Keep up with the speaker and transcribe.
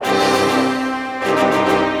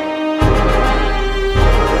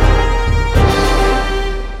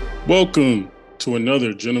Welcome to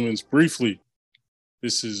another Gentleman's Briefly.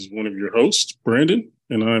 This is one of your hosts, Brandon,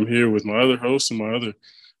 and I'm here with my other hosts and my other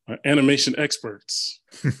animation experts.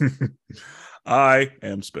 I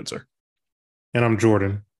am Spencer. And I'm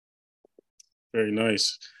Jordan. Very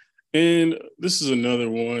nice. And this is another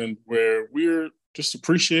one where we're just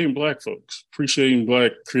appreciating Black folks, appreciating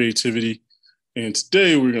Black creativity. And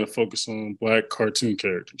today we're going to focus on Black cartoon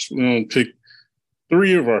characters. We're going to pick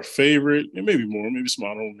three of our favorite, and maybe more, maybe some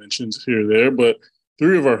honorable mentions here or there, but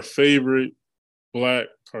three of our favorite Black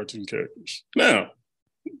cartoon characters. Now,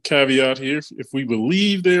 caveat here, if we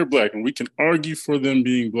believe they're Black and we can argue for them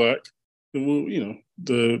being Black, then we'll,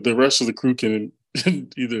 the rest of the crew can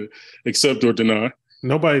either accept or deny.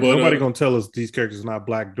 Nobody gonna tell us these characters are not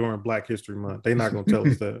Black during Black History Month. They're not gonna tell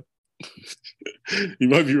us that. You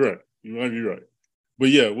might be right. But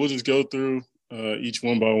yeah, we'll just go through each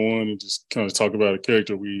one by one and just kind of talk about a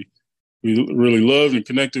character we really loved and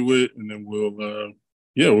connected with, and then we'll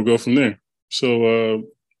go from there. So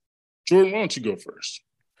Jordan, why don't you go first?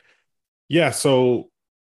 Yeah, so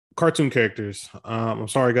cartoon characters. I'm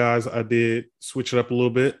sorry guys, I did switch it up a little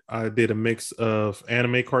bit. I did a mix of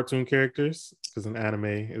anime cartoon characters because an anime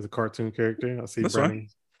is a cartoon character. I see Brandon.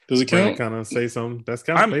 Does it count? Kind of say something. That's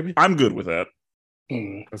count, baby. I'm good with that.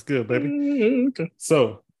 That's good, baby. Okay.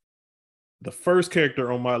 So the first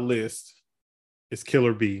character on my list is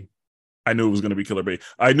Killer Bee. I knew it was going to be Killer Bee.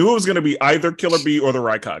 I knew it was going to be either Killer Bee or the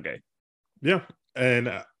Raikage. Yeah, and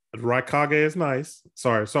Raikage is nice.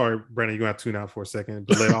 Sorry, Brandon, you're going to have to tune out for a second.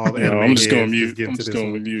 But let all the anime I'm just going to mute. I'm just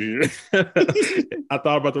going to mute here. I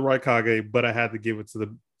thought about the Raikage, but I had to give it to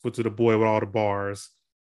the boy with all the bars.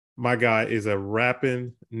 My guy is a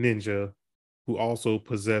rapping ninja who also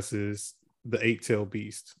possesses the eight-tailed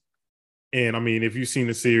beast. And I mean, if you've seen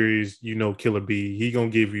the series, you know Killer Bee. He gonna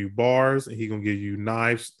give you bars and he gonna give you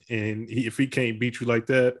knives. And if he can't beat you like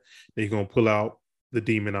that, then he's gonna pull out the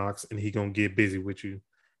Demon Ox and he gonna get busy with you.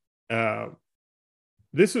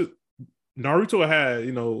 This is Naruto had,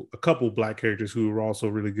 a couple Black characters who were also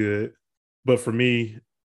really good. But for me,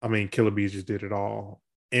 I mean, Killer Bee just did it all.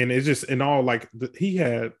 And it's just in all, he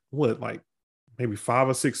had maybe 5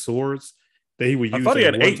 or 6 swords that he would use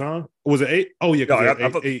at one 8 time. Was it 8? Oh yeah, I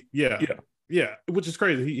thought, 8. Yeah, which is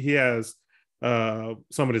crazy. He has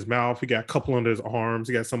some in his mouth. He got a couple under his arms.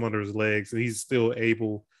 He got some under his legs, and he's still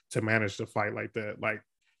able to manage to fight like that. Like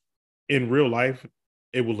in real life,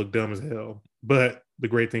 it would look dumb as hell. But the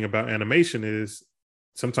great thing about animation is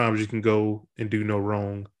sometimes you can go and do no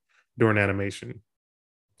wrong during animation.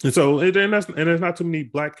 And so, there's not too many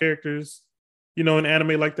Black characters, in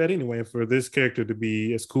anime like that anyway. And for this character to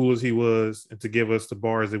be as cool as he was and to give us the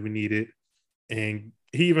bars that we needed, and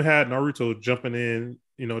he even had Naruto jumping in,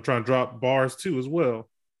 trying to drop bars too as well.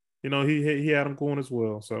 He had him going as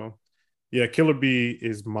well. So, yeah, Killer Bee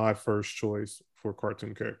is my first choice for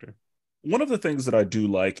cartoon character. One of the things that I do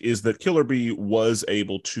like is that Killer Bee was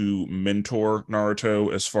able to mentor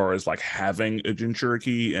Naruto as far as having a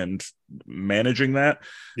Jinchuriki and managing that.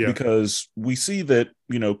 Yeah. Because we see that,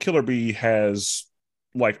 Killer Bee has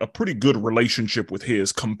a pretty good relationship with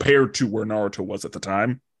his compared to where Naruto was at the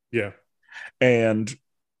time. Yeah. And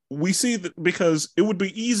we see that because it would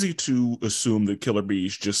be easy to assume that Killer Bee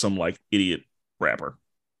is just some idiot rapper.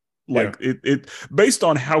 It based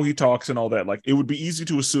on how he talks and all that, it would be easy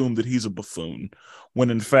to assume that he's a buffoon when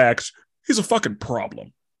in fact he's a fucking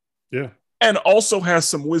problem. Yeah. And also has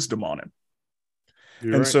some wisdom on him.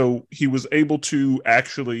 You're right. So he was able to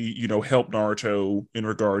actually, help Naruto in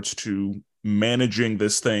regards to managing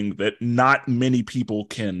this thing that not many people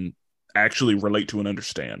can actually relate to and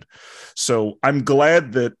understand. So I'm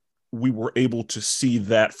glad that we were able to see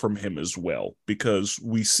that from him as well, because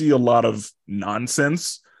we see a lot of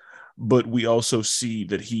nonsense, but we also see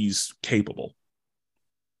that he's capable.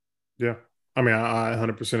 Yeah. I mean, I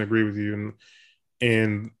 100% agree with you.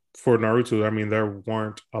 And for Naruto, I mean, there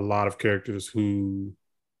weren't a lot of characters who,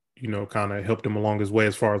 kind of helped him along his way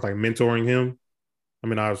as far as mentoring him. I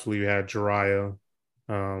mean, obviously you had Jiraiya,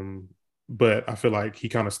 but I feel like he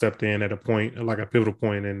kind of stepped in at a point, a pivotal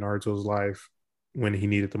point in Naruto's life when he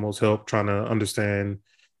needed the most help, trying to understand,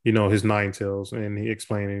 his 9 tails. And he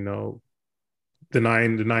explained, the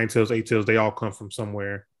nine tails, 8 tails, they all come from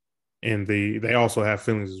somewhere, and they also have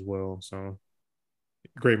feelings as well. So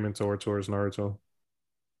great mentor towards Naruto.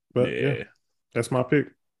 But yeah, that's my pick.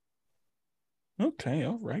 Okay,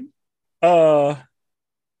 all right.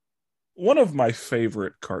 One of my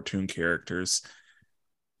favorite cartoon characters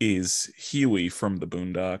is Huey from the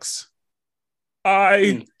Boondocks.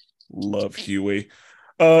 I love Huey.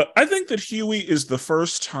 I think that Huey is the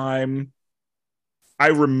first time I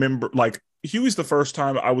remember, Huey's the first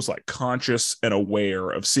time I was like conscious and aware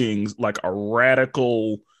of seeing like a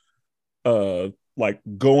radical, like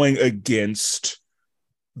going against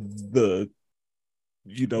the,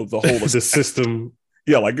 the whole the system.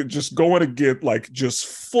 Yeah, like just going against, like just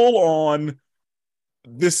full on.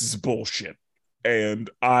 This is bullshit, and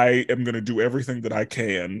I am going to do everything that I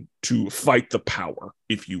can to fight the power,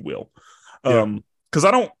 if you will. Because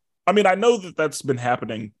I know that that's been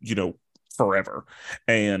happening, forever,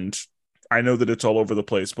 and I know that it's all over the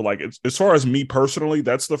place. But like, as far as me personally,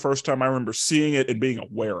 that's the first time I remember seeing it and being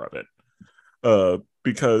aware of it.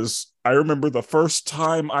 Because I remember the first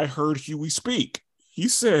time I heard Huey speak, he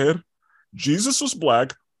said, "Jesus was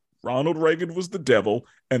black, Ronald Reagan was the devil,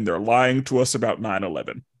 and they're lying to us about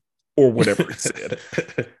 9/11," or whatever he said.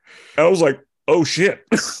 And I was like, "Oh shit,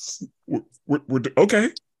 we're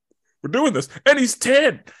okay. We're doing this." And he's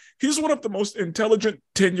 10. He's one of the most intelligent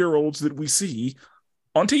 10-year-olds that we see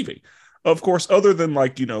on TV. Of course, other than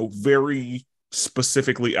like, very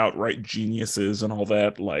specifically outright geniuses and all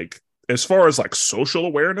that, like as far as like social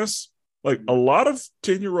awareness, like a lot of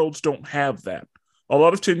 10-year-olds don't have that. A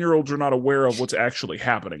lot of 10-year-olds are not aware of what's actually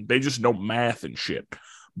happening. They just know math and shit.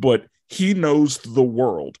 But he knows the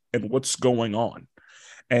world and what's going on.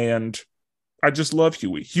 And I just love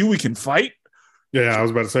Huey. Huey can fight. Yeah, I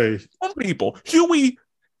was about to say. Some people. Huey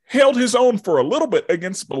held his own for a little bit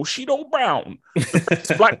against Bushido Brown, the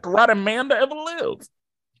best black karate man to ever live.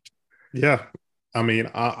 Yeah. I mean,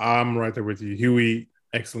 I'm right there with you. Huey,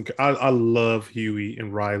 excellent. I love Huey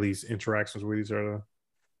and Riley's interactions with each other.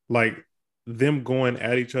 Like, them going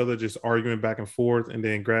at each other, just arguing back and forth, and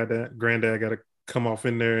then granddad got to come off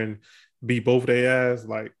in there and beat both their ass.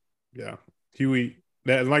 Like, yeah, Huey.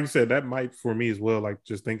 That, like you said, that might for me as well. Like,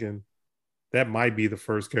 just thinking that might be the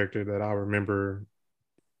first character that I remember,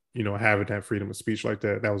 having that freedom of speech like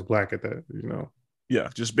that. That was black at that, Yeah,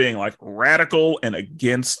 just being like radical and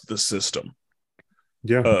against the system.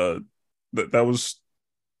 Yeah, that was.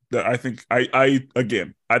 I think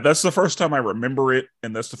that's the first time I remember it,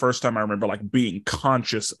 and that's the first time I remember like being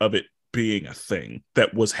conscious of it being a thing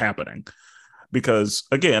that was happening. Because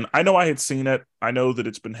again, I know I had seen it. I know that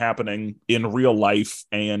it's been happening in real life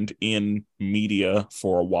and in media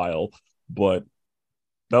for a while, but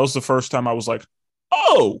that was the first time I was like,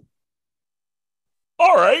 "Oh,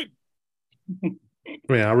 all right."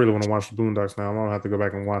 Man, I really want to watch the Boondocks now. I'm gonna have to go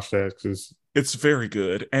back and watch that because it's very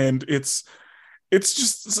good, and it's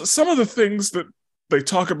just some of the things that they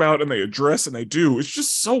talk about and they address and they do. It's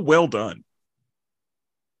just so well done.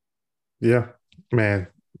 Yeah, man,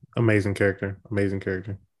 amazing character. Amazing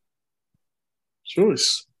character.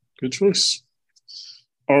 Choice. Good choice.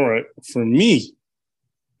 All right. For me,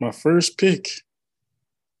 my first pick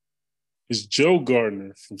is Joe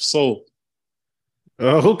Gardner from Soul.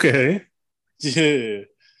 Oh, okay. Yeah.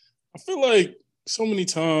 I feel like so many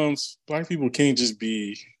times black people can't just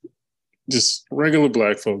be just regular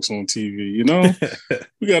black folks on TV,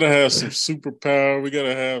 We got to have some superpower. We got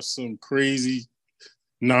to have some crazy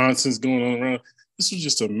nonsense going on around. This was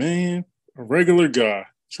just a regular guy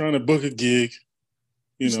trying to book a gig,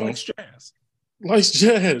 Likes jazz. Likes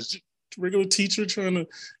jazz. Regular teacher trying to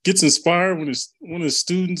gets inspired when one of his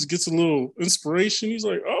students gets a little inspiration. He's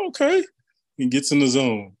like, "Oh, okay." He gets in the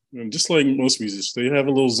zone. And just like most musicians, they have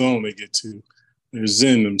a little zone they get to. They're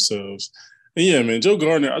zen themselves. And yeah, man, Joe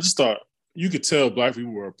Gardner, I just thought you could tell black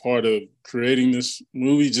people were a part of creating this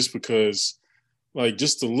movie just because, like,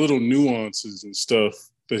 just the little nuances and stuff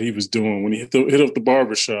that he was doing when he hit up the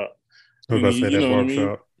barbershop. I was about to say that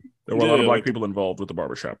barbershop. There were a lot of black people involved with the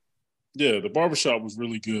barbershop. Yeah, the barbershop was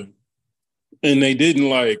really good. And they didn't,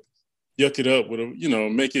 like, yuck it up with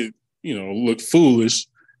make it, look foolish.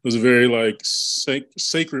 It was a very, like,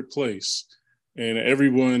 sacred place. And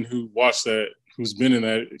everyone who watched that, who's been in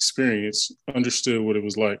that experience, understood what it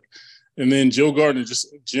was like. And then Joe Gardner,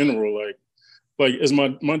 just in general, like as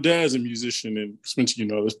my dad's a musician, and Spencer,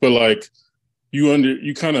 this, but like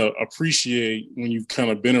you kind of appreciate when you've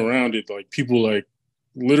kind of been around it, like people like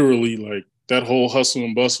literally like that whole hustle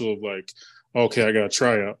and bustle of like, okay, I got to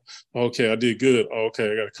try out. Okay, I did good.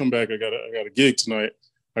 Okay, I got to come back. I got a gig tonight.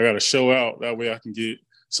 I got to show out. That way I can get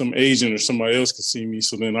some agent or somebody else can see me,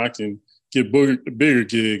 so then I can get bigger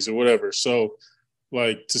gigs or whatever. So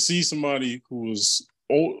like to see somebody who was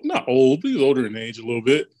old, not old, but he was older in age a little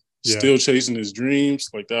bit, still chasing his dreams.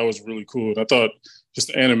 Like that was really cool. And I thought just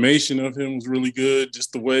the animation of him was really good.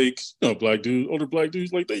 Just the way, black dudes, older black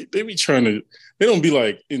dudes, like they be trying to, they don't be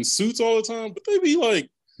like in suits all the time, but they be like,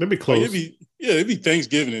 they'd be close. Like, it'd be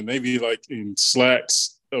Thanksgiving and they be like in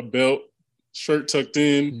slacks, a belt, shirt tucked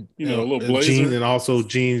in, a little blazer. Jeans, and also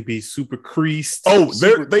jeans be super creased. Oh,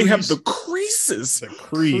 they have the creases. The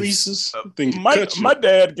creases. My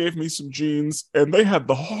dad gave me some jeans, and they had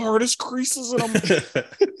the hardest creases in them.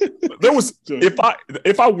 There was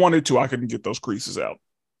if I wanted to, I couldn't get those creases out.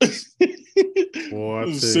 Boy,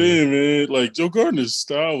 I'm saying, man, like Joe Gardner's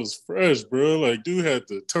style was fresh, bro. Like, dude had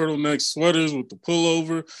the turtleneck sweaters with the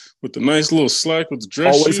pullover, with the nice little slack with the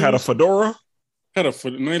dress. Always had a fedora. Had a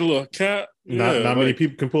nice little cap. Not many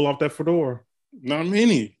people can pull off that fedora. Not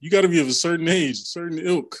many. You got to be of a certain age, a certain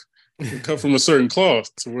ilk, cut from a certain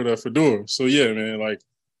cloth to wear that fedora. So yeah, man, like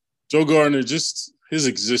Joe Gardner, just his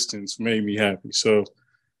existence made me happy. So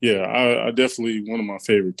yeah, I definitely one of my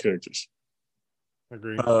favorite characters.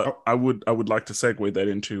 Agree. I would like to segue that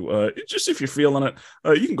into just if you're feeling it,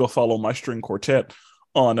 you can go follow my string quartet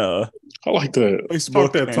on I like that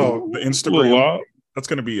Facebook and the Instagram. That's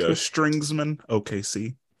going to be Stringsman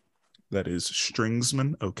OKC. That is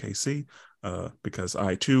Stringsman OKC. Because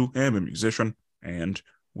I too am a musician and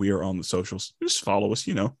we are on the socials. Just follow us.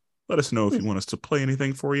 Let us know if you want us to play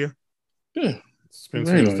anything for you. Yeah,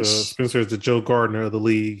 Spencer's the Joe Gardner of the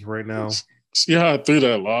league right now. See how I threw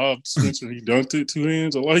that lob, Spencer? He dunked it 2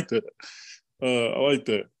 hands. I like that.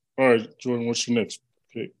 All right, Jordan, what's your next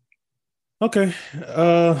pick? Okay,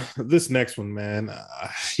 this next one, man.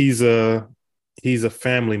 He's a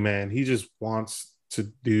family man. He just wants to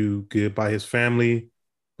do good by his family,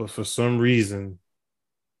 but for some reason,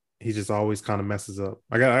 he just always kind of messes up.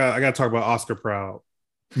 I got to talk about Oscar Proud.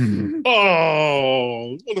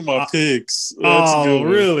 Oh, one of my picks. Oh,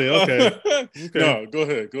 really? Okay. No, go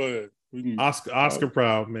ahead. Oscar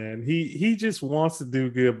Proud, man. He just wants to do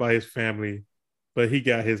good by his family, but he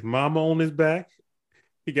got his mama on his back.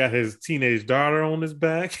 He got his teenage daughter on his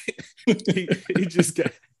back.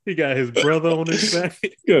 He got his brother on his back.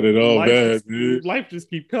 Got it all bad, dude. Life just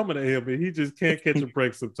keep coming at him, and he just can't catch a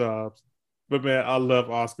break sometimes. But man, I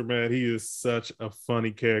love Oscar, man. He is such a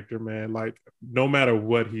funny character, man. Like no matter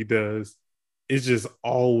what he does, it's just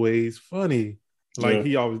always funny. Like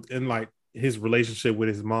he always, and like his relationship with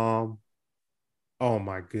his mom. Oh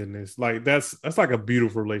my goodness. Like that's like a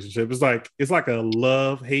beautiful relationship. It's like a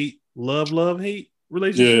love hate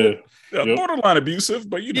relationship. Yeah. Borderline abusive,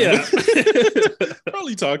 but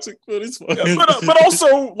probably toxic, but it's fine. Yeah, but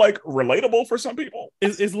also like relatable for some people.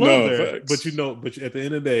 It's love there, facts. But at the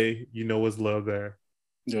end of the day, it's love there.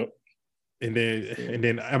 Yep. And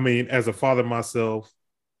then I mean, as a father myself,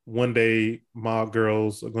 one day my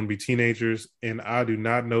girls are going to be teenagers, and I do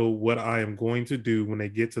not know what I am going to do when they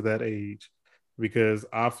get to that age, because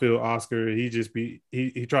I feel Oscar, he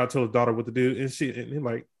tried to tell his daughter what to do, and he's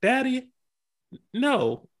like, Daddy,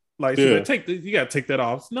 no. Like, you got to take that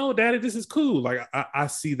off. No, Daddy, this is cool. Like, I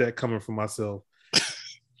see that coming from myself.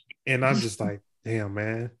 And I'm just like, damn,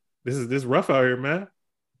 man, this is rough out here, man.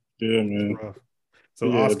 Yeah, man. Rough.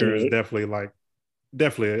 So Oscar is definitely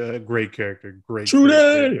a great character. True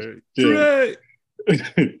day.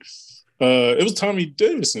 It was Tommy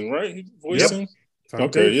Davidson, right? He voiced him?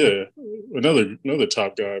 Okay, another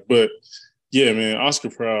top guy. But yeah, man,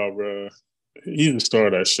 Oscar Proud, bro. He's the star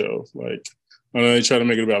of that show. Like, I know they try to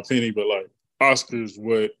make it about Penny, but like Oscar's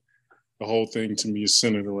what the whole thing to me is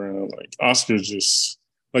centered around. Like Oscar's just,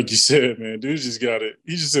 like you said, man, dude just got it.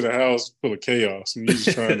 He's just in a house full of chaos, and he's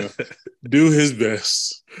just trying to do his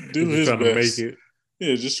best. To make it.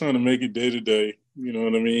 Yeah, just trying to make it day to day. You know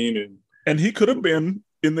what I mean? And he could have been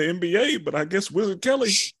in the NBA, but I guess Wizard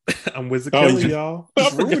Kelly. I'm Wizard Kelly, y'all. I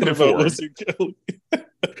forgot about Wizard Kelly.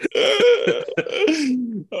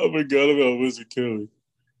 I forgot about Wizard Kelly.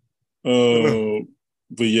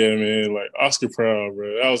 But yeah, man, like Oscar Proud,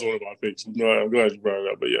 bro. That was one of my picks. I'm glad you brought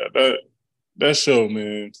it up. But yeah, that show,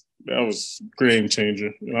 man, that was a game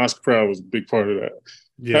changer. And Oscar Proud was a big part of that.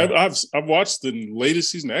 Yeah, I've watched the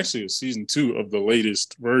latest season, actually, season 2 of the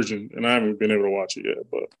latest version, and I haven't been able to watch it yet.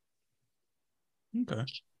 But okay.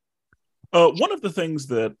 One of the things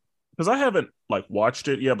that, because I haven't like watched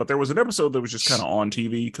it yet, but there was an episode that was just kind of on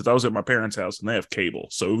TV because I was at my parents' house and they have cable,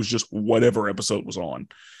 so it was just whatever episode was on.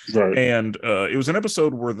 Right. And it was an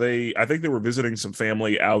episode where I think they were visiting some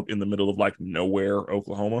family out in the middle of like nowhere,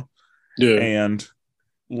 Oklahoma. Yeah. And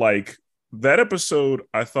like that episode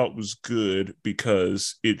I thought was good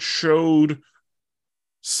because it showed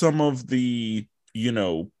some of the,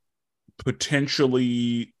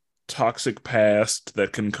 potentially toxic past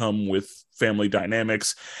that can come with family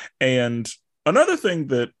dynamics. And another thing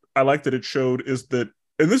that I like that it showed is that,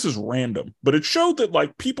 and this is random, but it showed that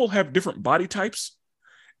like people have different body types.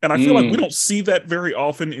 And I feel like we don't see that very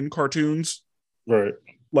often in cartoons. Right.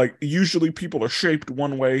 Like usually people are shaped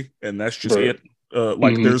one way and that's just it.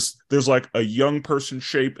 Like there's like a young person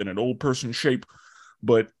shape and an old person shape,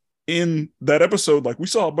 but in that episode, like we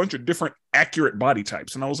saw a bunch of different accurate body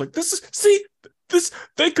types, and I was like,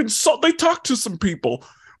 they talked to some people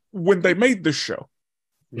when they made this show.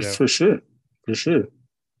 Yeah, for sure.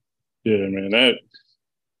 Yeah, man,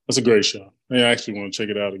 that's a great show. I actually want to check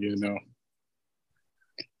it out again now.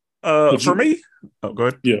 For me, oh, go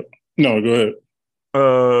ahead. Yeah, no, go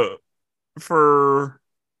ahead. For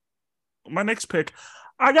my next pick,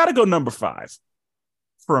 I gotta go number 5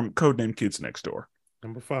 from Codename Kids Next Door.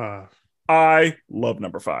 Number 5. I love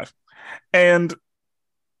number 5, and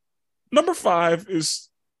number 5 is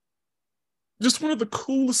just one of the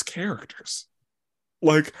coolest characters.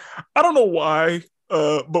 Like, I don't know why,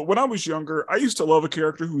 but when I was younger, I used to love a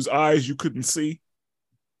character whose eyes you couldn't see.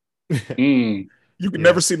 You could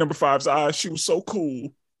never see number 5's eyes. She was so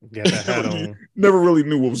cool. Yeah, that hat on. Never really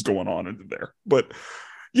knew what was going on in there. But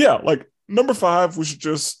yeah, like number 5 was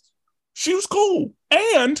just, she was cool.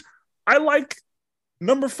 And I like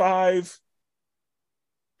number 5.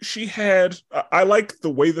 I like the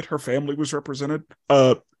way that her family was represented.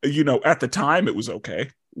 At the time it was okay.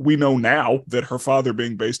 We know now that her father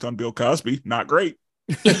being based on Bill Cosby, not great.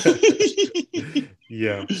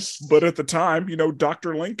 Yeah. But at the time,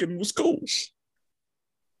 Dr. Lincoln was cool.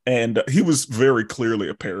 And he was very clearly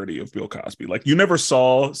a parody of Bill Cosby. Like, you never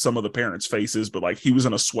saw some of the parents' faces, but like he was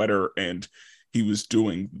in a sweater and he was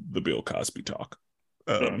doing the Bill Cosby talk.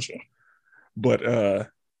 But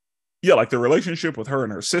like the relationship with her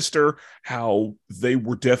and her sister, how they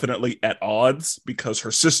were definitely at odds because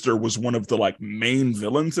her sister was one of the like main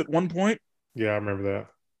villains at one point. Yeah, I remember that.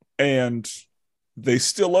 And they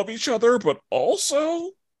still love each other, but also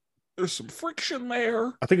there's some friction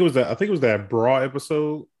there. I think it was that Bra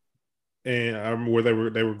episode, and I remember where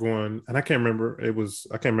they were going, and I can't remember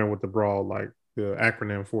what the Bra, like the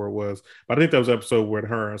acronym for it was, but I think that was the episode where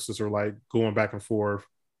her and her sister were like going back and forth,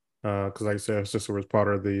 because like I said, her sister was part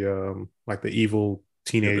of the like the evil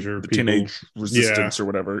teenager, the teenage resistance or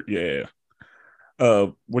whatever,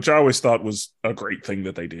 which I always thought was a great thing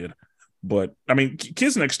that they did. But I mean,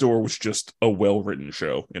 Kids Next Door was just a well-written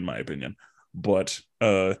show, in my opinion. But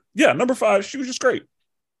number 5, she was just great.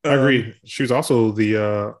 I agree. She was also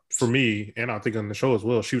for me, and I think on the show as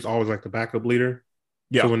well, she was always like the backup leader.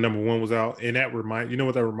 Yeah. So when number 1 was out, and that what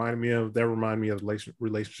that reminded me of? That reminded me of the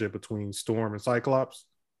relationship between Storm and Cyclops.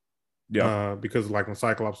 Yeah. Because like when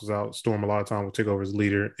Cyclops was out, Storm a lot of time would take over as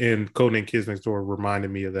leader, and Codename Kids Next Door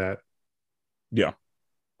reminded me of that. Yeah.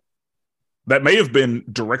 That may have been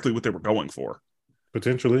directly what they were going for.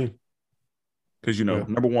 Potentially. Because,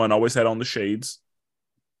 number 1 always had on the shades.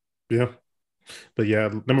 Yeah. But yeah,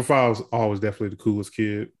 number 5 was always definitely the coolest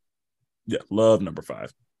kid. Yeah, love number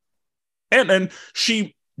 5. And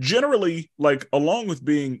she generally, like, along with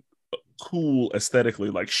being cool aesthetically,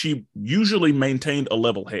 like, she usually maintained a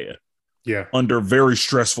level head. Yeah. Under very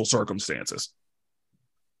stressful circumstances.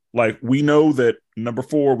 Like, we know that number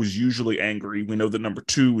 4 was usually angry. We know that number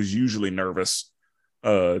 2 was usually nervous.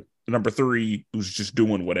 Number 3 was just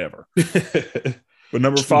doing whatever. But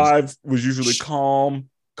number 5 was usually calm,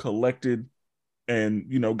 collected,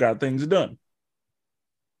 and, got things done.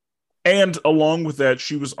 And along with that,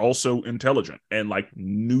 she was also intelligent and, like,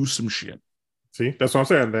 knew some shit. See, that's what I'm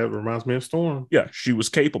saying. That reminds me of Storm. Yeah, she was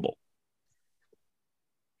capable.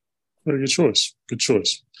 Very good choice. Good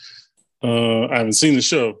choice. I haven't seen the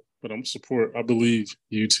show, but I believe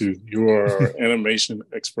you two. You are our animation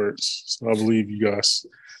experts. So I believe you guys.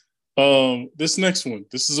 This next one,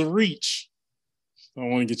 this is a reach. I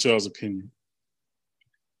want to get y'all's opinion.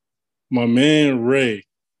 My man Ray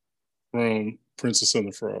from Princess and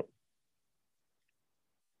the Frog.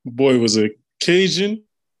 The boy was a Cajun.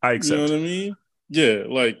 I accept. You know what I mean? Yeah,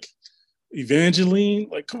 like Evangeline.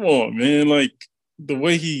 Like, come on, man. Like the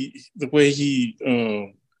way he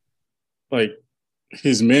like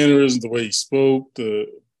his mannerisms, the way he spoke,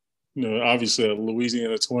 obviously a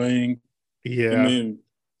Louisiana twang. Yeah. And then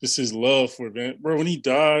just his love for Bro, when he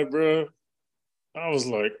died, bro, I was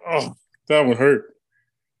like, oh, that one hurt.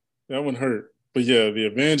 But yeah, the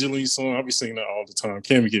Evangeline song, I'll be singing that all the time.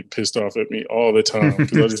 Cammy get pissed off at me all the time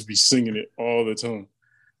because I just be singing it all the time.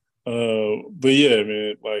 But yeah,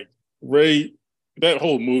 man, like Ray, that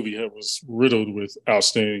whole movie was riddled with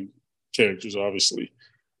outstanding characters, obviously.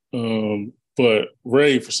 But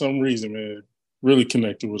Ray, for some reason, man, really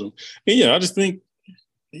connected with him. And yeah, I just think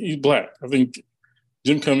he's Black. I think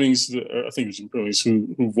Jim Cummings,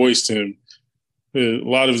 who voiced him. A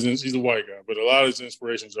lot of he's a white guy, but a lot of his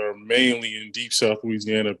inspirations are mainly in Deep South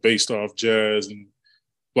Louisiana, based off jazz and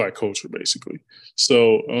Black culture, basically.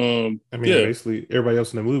 So, basically everybody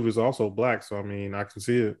else in the movie is also Black. So, I mean, I can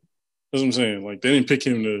see it. That's what I'm saying. Like they didn't pick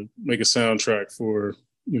him to make a soundtrack for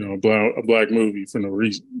a black movie for no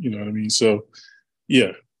reason. You know what I mean? So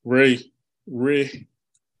yeah, Ray,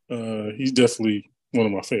 he's definitely one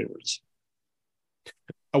of my favorites.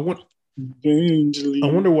 I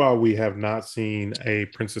wonder why we have not seen a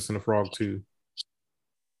Princess and the Frog 2.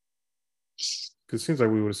 Because it seems like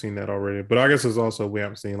we would have seen that already. But I guess it's also we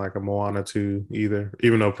haven't seen like a Moana 2 either,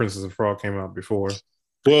 even though Princess and the Frog came out before.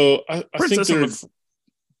 Well, I think they're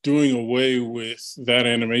doing away with that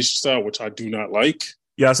animation style, which I do not like.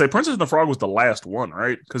 Yeah, I say Princess and the Frog was the last one,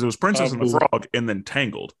 right? Because it was Princess and the Frog and then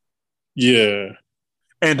Tangled. Yeah.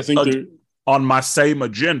 And I think on my same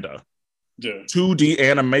agenda, 2D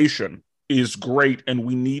animation is great and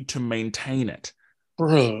we need to maintain it.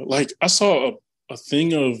 Bruh, like I saw a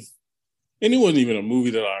thing of, and it wasn't even a movie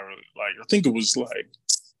that I really liked. I think it was like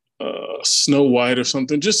Snow White or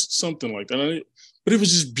something, just something like that. But it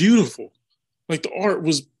was just beautiful. Like the art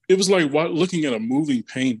was, it was like looking at a moving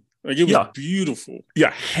painting. Like it was beautiful.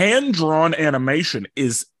 Yeah, hand-drawn animation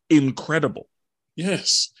is incredible.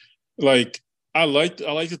 Yes. Like I like the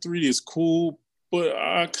 3D, it's cool, but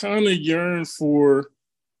I kind of yearn for,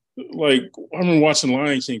 like, I remember watching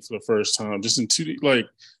Lion King for the first time, just in 2D, like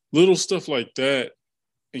little stuff like that,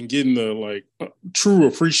 and getting the like true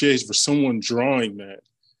appreciation for someone drawing that.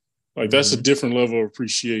 Like that's a different level of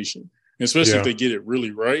appreciation. And especially if they get it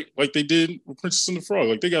really right, like they did with Princess and the Frog.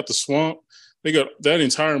 Like they got the swamp, they got that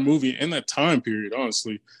entire movie and that time period,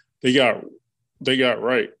 honestly, they got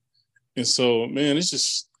right. And so, man, it's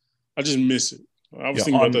just, I just miss it. I was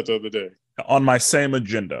thinking about that the other day. On my same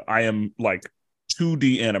agenda, I am like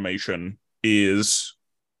 2D animation is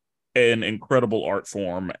an incredible art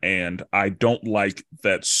form, and I don't like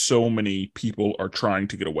that so many people are trying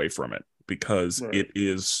to get away from it because it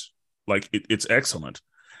is like it's excellent.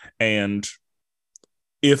 And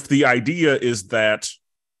if the idea is that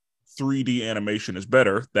 3D animation is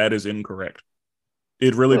better, that is incorrect.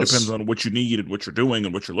 It really depends on what you need and what you're doing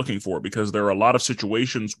and what you're looking for, because there are a lot of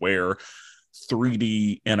situations where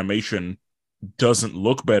 3D animation doesn't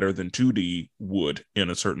look better than 2D would in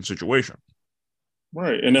a certain situation.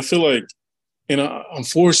 Right. And I feel like,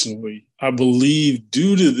 unfortunately, I believe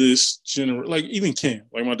due to this like even Cam,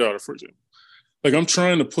 like my daughter, for example, like I'm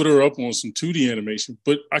trying to put her up on some 2D animation,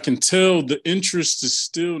 but I can tell the interest is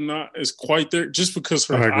still not as quite there just because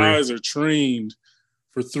her eyes are trained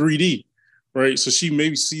for 3D. Right. So she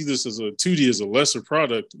maybe see this as a 2D as a lesser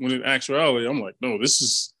product, when in actuality, I'm like, no, this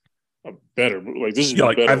is a better, like this is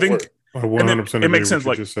better. I think I 100% it makes sense.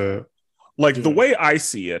 Like, just said. Like the way I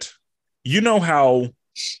see it, you know how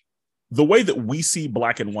the way that we see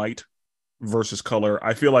black and white versus color,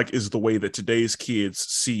 I feel like is the way that today's kids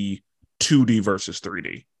see 2D versus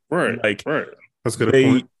 3D. Right. Like, that's a good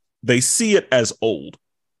point. They see it as old.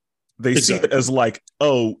 They see it as like,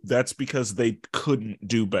 oh, that's because they couldn't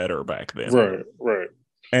do better back then. Right.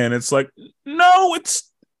 And it's like, no,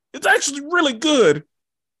 it's actually really good.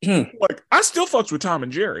 Yeah. Like, I still fucks with Tom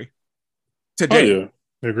and Jerry today. Oh, yeah.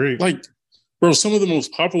 I agree. Like, bro, some of the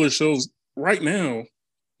most popular shows right now,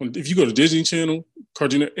 if you go to Disney Channel,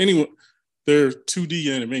 Cartoon, anyone, they're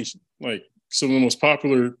 2D animation. Like, some of the most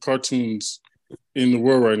popular cartoons in the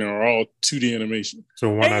world right now are all 2D animation. So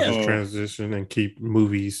why not just transition and keep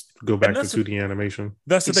movies go back to 2D animation?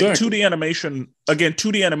 That's the thing. 2D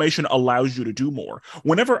animation allows you to do more.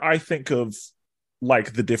 Whenever I think of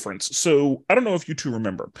like the difference, so I don't know if you two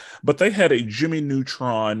remember, but they had a Jimmy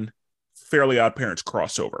Neutron Fairly Odd Parents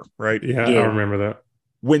crossover, right? Yeah, I remember that.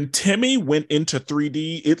 When Timmy went into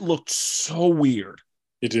 3D, it looked so weird.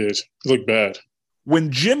 It did. It looked bad.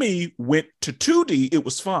 When Jimmy went to 2D, it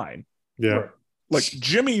was fine. Yeah. Right. Like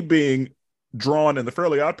Jimmy being drawn in the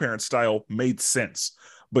Fairly Odd Parents style made sense.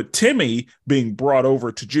 But Timmy being brought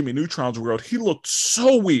over to Jimmy Neutron's world, he looked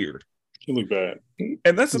so weird. He looked bad.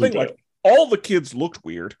 And that's the thing, like all the kids looked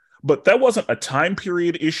weird, but that wasn't a time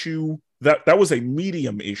period issue. That was a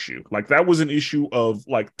medium issue. Like that was an issue of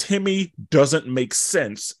like Timmy doesn't make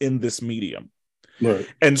sense in this medium. Right.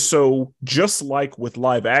 And so just like with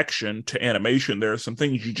live action to animation, there are some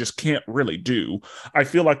things you just can't really do. I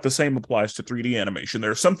feel like the same applies to 3D animation.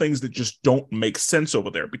 There are some things that just don't make sense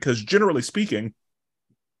over there because generally speaking,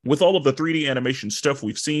 with all of the 3D animation stuff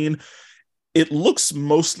we've seen, it looks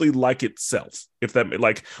mostly like itself. If that,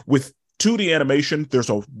 like with 2D animation,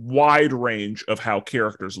 there's a wide range of how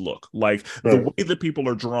characters look. Like the way that people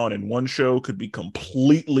are drawn in one show could be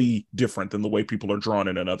completely different than the way people are drawn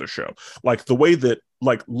in another show. Like the way that,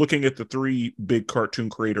 like looking at the three big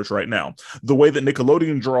cartoon creators right now, the way that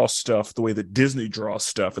Nickelodeon draws stuff, the way that Disney draws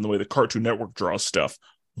stuff, and the way that Cartoon Network draws stuff,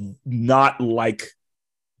 not like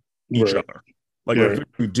each other. Like Right. they're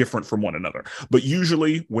very different from one another. But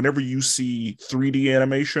usually, whenever you see 3D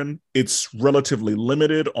animation, it's relatively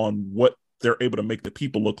limited on what they're able to make the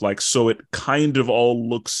people look like. So it kind of all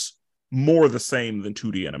looks more the same than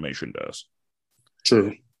 2D animation does.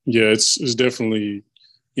 True. Yeah, it's definitely,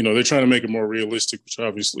 they're trying to make it more realistic, which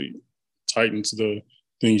obviously tightens the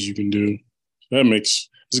things you can do. It's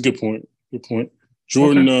a good point. Good point.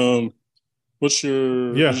 Jordan, what's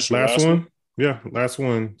your last one? Yeah, last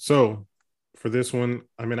one. So for this one,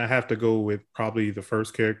 I mean, I have to go with probably the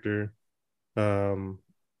first character that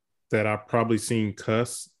I've probably seen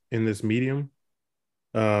cuss in this medium.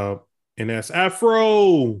 And that's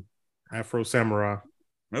Afro Samurai.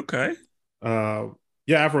 Okay.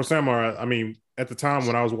 Afro Samurai. I mean, at the time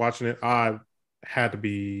when I was watching it, I had to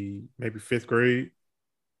be maybe fifth grade,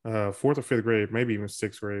 fourth or fifth grade, maybe even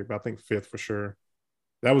sixth grade, but I think fifth for sure.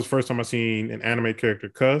 That was the first time I seen an anime character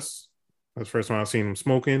cuss. That was the first time I seen him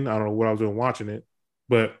smoking. I don't know what I was doing watching it,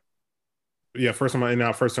 but yeah, first time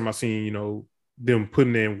I seen them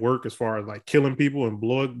putting in work as far as like killing people and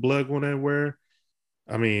blood going everywhere.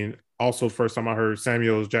 I mean, also first time I heard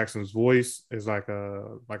Samuel Jackson's voice is like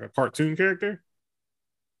a cartoon character.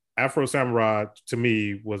 Afro Samurai to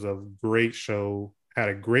me was a great show, had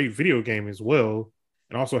a great video game as well,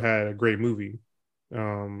 and also had a great movie.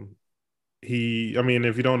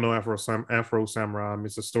 If you don't know Afro Samurai,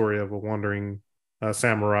 it's a story of a wandering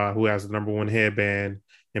samurai who has the number one headband,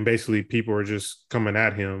 and basically people are just coming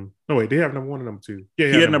at him. No, wait, they have number one and number two. Yeah,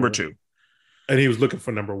 he had number two. And he was looking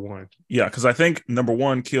for number one. Yeah, because I think number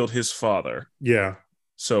one killed his father. Yeah.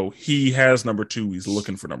 So he has number two. He's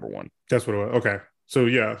looking for number one. That's what it was. Okay. So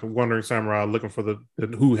yeah, Wandering Samurai looking for the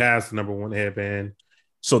who has the number one headband.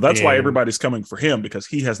 So that's why everybody's coming for him, because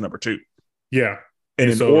he has number two. Yeah. And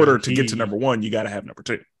in order to get to number one, you got to have number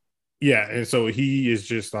two. Yeah. And so he is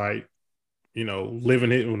just like,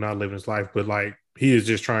 living it, well, not living his life, but like he is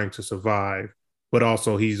just trying to survive. But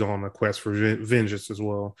also he's on a quest for vengeance as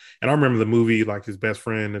well. And I remember the movie, like his best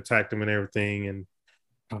friend attacked him and everything. And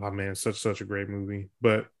oh man, such a great movie.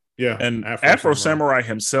 But yeah. And Afro Samurai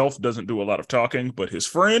himself doesn't do a lot of talking, but his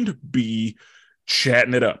friend be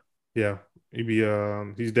chatting it up. Yeah.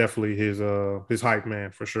 He's definitely his hype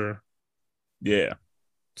man for sure. Yeah.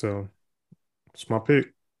 So it's my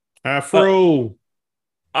pick. Afro.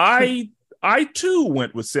 I too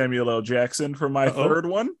went with Samuel L. Jackson for my third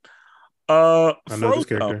one. I know this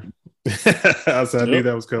character. I knew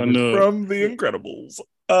that was coming. From The Incredibles.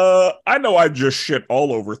 I know I just shit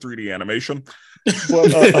all over 3D animation.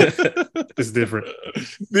 But, it's different.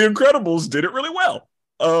 The Incredibles did it really well.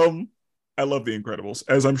 I love The Incredibles.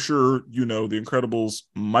 As I'm sure you know, The Incredibles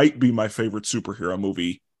might be my favorite superhero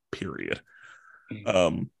movie, period.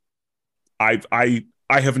 I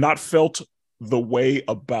have not felt the way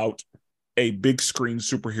about a big screen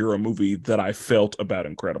superhero movie that I felt about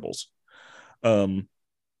Incredibles.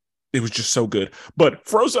 It was just so good. But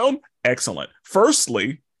Frozone, excellent.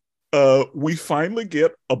 Firstly, we finally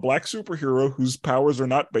get a black superhero whose powers are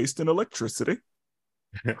not based in electricity.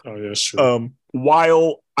 Oh yeah, sure.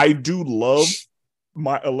 While I do love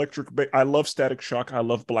my I love Static Shock. I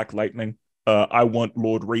love Black Lightning. I want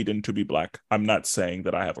Lord Raiden to be black. I'm not saying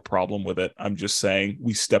that I have a problem with it. I'm just saying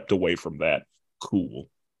we stepped away from that. Cool.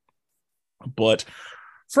 But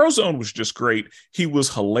Frozone was just great. He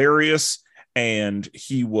was hilarious, and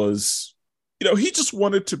he was, he just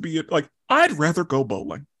wanted to be like, I'd rather go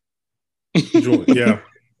bowling. Yeah.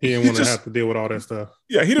 He didn't want to have to deal with all that stuff.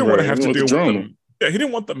 Yeah, he didn't want to have to deal with them. Yeah, he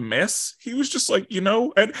didn't want the mess. He was just like,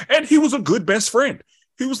 and he was a good best friend.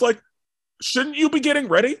 He was like, shouldn't you be getting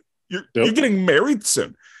ready? You're getting married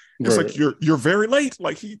soon. It's like, you're very late.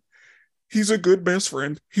 Like he's a good best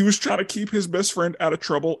friend. He was trying to keep his best friend out of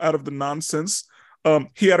trouble, out of the nonsense.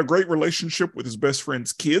 He had a great relationship with his best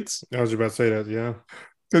friend's kids. I was about to say that, yeah.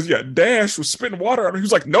 Because Dash was spitting water on him. He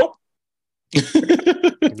was like, nope.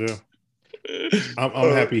 Yeah. I'm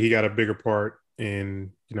happy he got a bigger part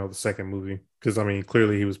in the second movie, because I mean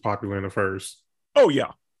clearly he was popular in the first. Oh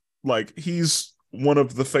yeah, like he's one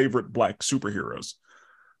of the favorite black superheroes.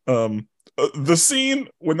 The scene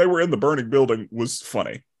when they were in the burning building was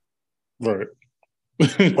funny. Right.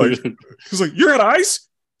 Like he's like, you're out of ice?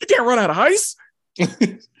 You can't run out of ice.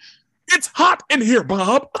 It's hot in here,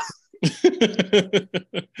 Bob.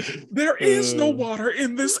 There is no water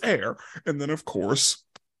in this air. And then of course,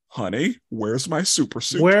 honey, where's my super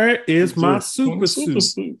suit? Where is my super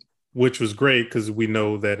suit? Which was great because we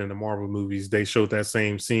know that in the Marvel movies they showed that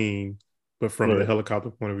same scene, but from the helicopter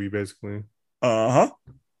point of view, basically.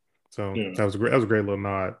 So that was a great little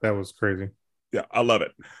nod. That was crazy. Yeah, I love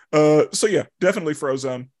it. So yeah, definitely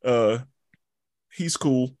Frozone. He's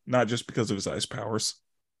cool, not just because of his ice powers.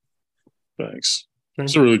 Thanks.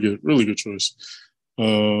 It's a really good choice.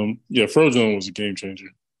 Frozen was a game changer.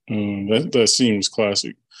 That scene was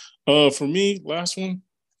classic. For me, last one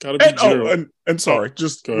gotta be Gerald. Sorry,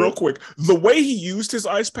 just real quick, the way he used his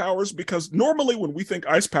ice powers, because normally when we think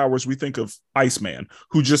ice powers, we think of Iceman,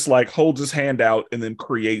 who just like holds his hand out and then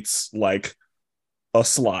creates like a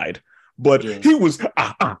slide. But he was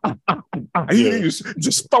he was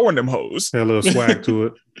just throwing them hoes. Had a little swag to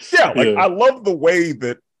it. I love the way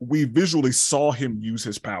that we visually saw him use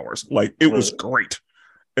his powers. Like it was great.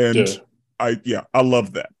 And I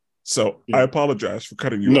love that. So I apologize for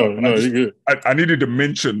cutting you off. No, you're good. I needed to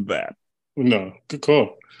mention that. No, good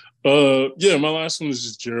call. My last one is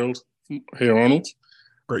just Gerald. Hey Arnold.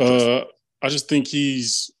 Great. I just think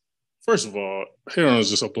he's, first of all, Hey Arnold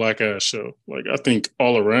is just a black ass show. Like I think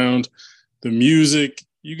all around the music,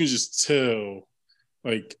 you can just tell,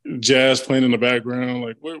 like jazz playing in the background,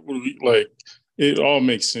 like what we like. It all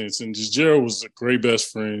makes sense. And just Gerald was a great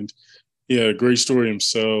best friend. He had a great story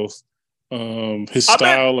himself. His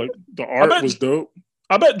style, the art was dope.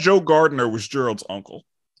 I bet Joe Gardner was Gerald's uncle.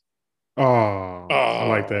 Oh, I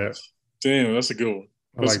like that. Damn, that's a good one.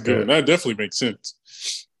 That's a good one. That definitely makes sense.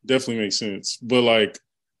 But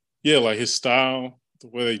his style, the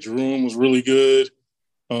way they drew him was really good.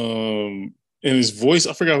 And his voice,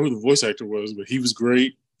 I forgot who the voice actor was, but he was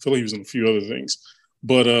great. I feel like he was in a few other things.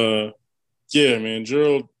 But man,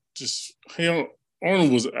 Gerald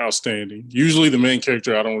Arnold was outstanding. Usually the main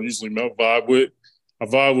character I don't usually vibe with. I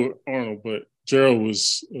vibe with Arnold, but Gerald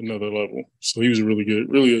was another level. So he was a really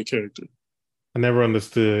good character. I never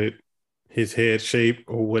understood his head shape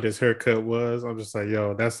or what his haircut was. I'm just like,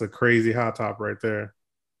 yo, that's a crazy hot top right there.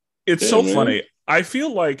 It's so funny. I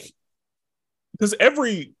feel like, because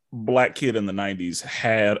every black kid in the 90s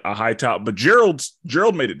had a high top, but Gerald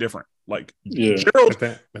made it different. Like Gerald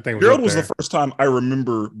was the first time I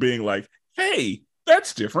remember being like, hey,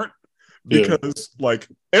 that's different, because like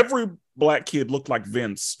every black kid looked like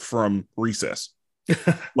Vince from Recess. His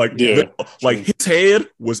head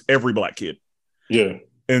was every black kid. Yeah.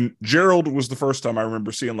 And Gerald was the first time I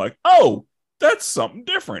remember seeing like, oh, that's something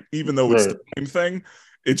different, even though it's the same thing.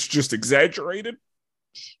 It's just exaggerated.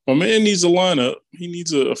 My man needs a lineup. He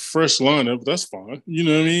needs a fresh lineup. That's fine. You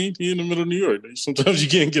know what I mean? He in the middle of New York. Sometimes you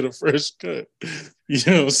can't get a fresh cut. You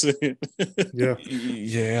know what I'm saying?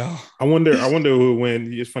 Yeah. I wonder who would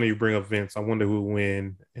win. It's funny you bring up Vince. I wonder who would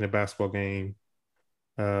win in a basketball game.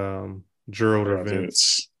 Gerald or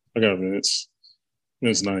Vince? I got Vince.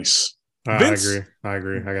 Vince nice. I agree. I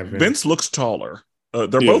got Vince. Vince looks taller. They're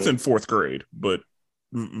both in fourth grade, but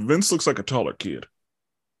Vince looks like a taller kid.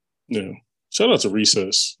 Yeah. Shout out to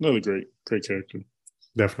Recess. Another great character.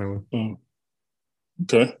 Definitely.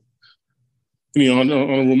 Okay. Any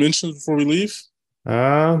honorable mentions before we leave?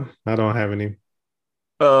 I don't have any.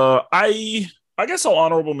 I guess I'll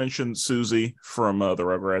honorable mention Susie from the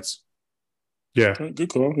Rugrats. Yeah. Okay, good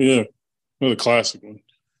call. Yeah. Another classic one.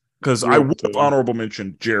 Because I would have honorable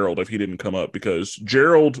mentioned Gerald if he didn't come up, because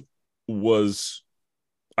Gerald was,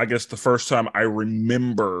 I guess, the first time I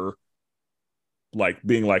remember like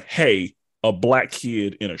being like, hey, a black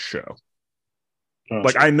kid in a show. Gotcha.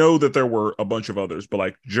 Like, I know that there were a bunch of others, but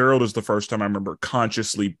like Gerald is the first time I remember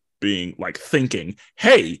consciously being like thinking,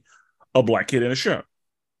 hey, a black kid in a show.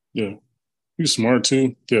 Yeah. He was smart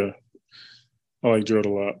too. Yeah. I like Gerald a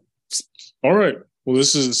lot. All right. Well,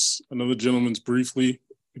 this is another Gentleman's Briefly.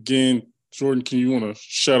 Again, Jordan, can you want to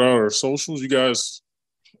shout out our socials? You guys,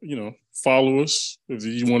 follow us. If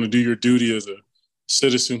you want to do your duty as a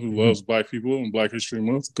citizen who loves Black people and Black History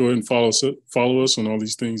Month, go ahead and follow us on all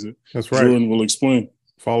these things that Jordan will explain.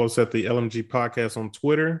 Follow us at the LMG Podcast on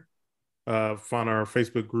Twitter. Find our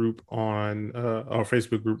Facebook group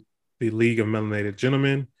the League of Melanated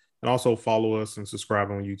Gentlemen, and also follow us and subscribe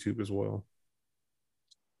on YouTube as well.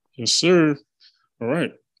 Yes, sir. All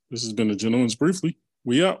right. This has been the Gentleman's Briefly.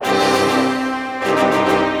 We out.